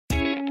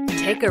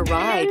Take a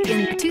ride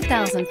in the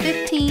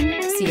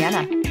 2015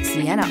 Sienna.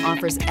 Sienna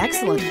offers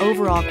excellent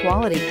overall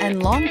quality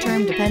and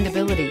long-term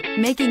dependability,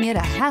 making it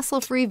a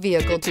hassle-free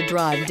vehicle to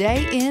drive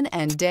day in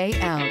and day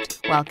out,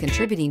 while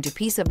contributing to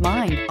peace of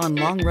mind on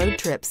long road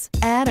trips.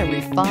 Add a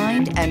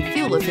refined and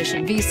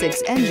fuel-efficient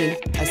V6 engine,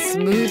 a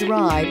smooth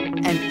ride,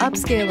 and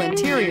upscale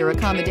interior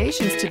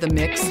accommodations to the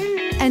mix,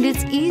 and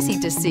it's easy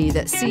to see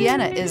that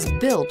Sienna is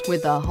built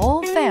with the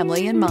whole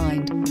family in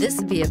mind.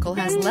 This vehicle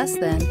has less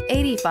than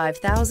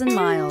 85,000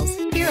 miles.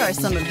 Here are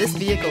some of this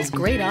vehicle's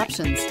great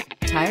options: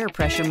 tire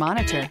pressure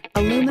monitor,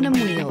 aluminum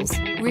wheels,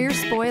 rear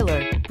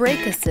spoiler,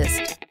 brake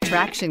assist,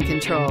 traction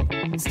control,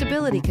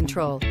 stability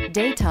control,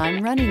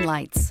 daytime running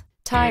lights,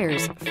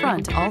 tires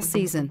front all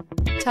season,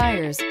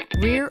 tires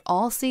rear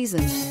all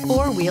season,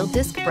 four-wheel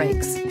disc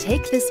brakes.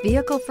 Take this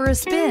vehicle for a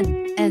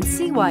spin and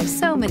see why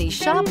so many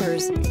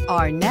shoppers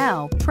are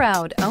now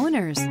proud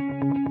owners.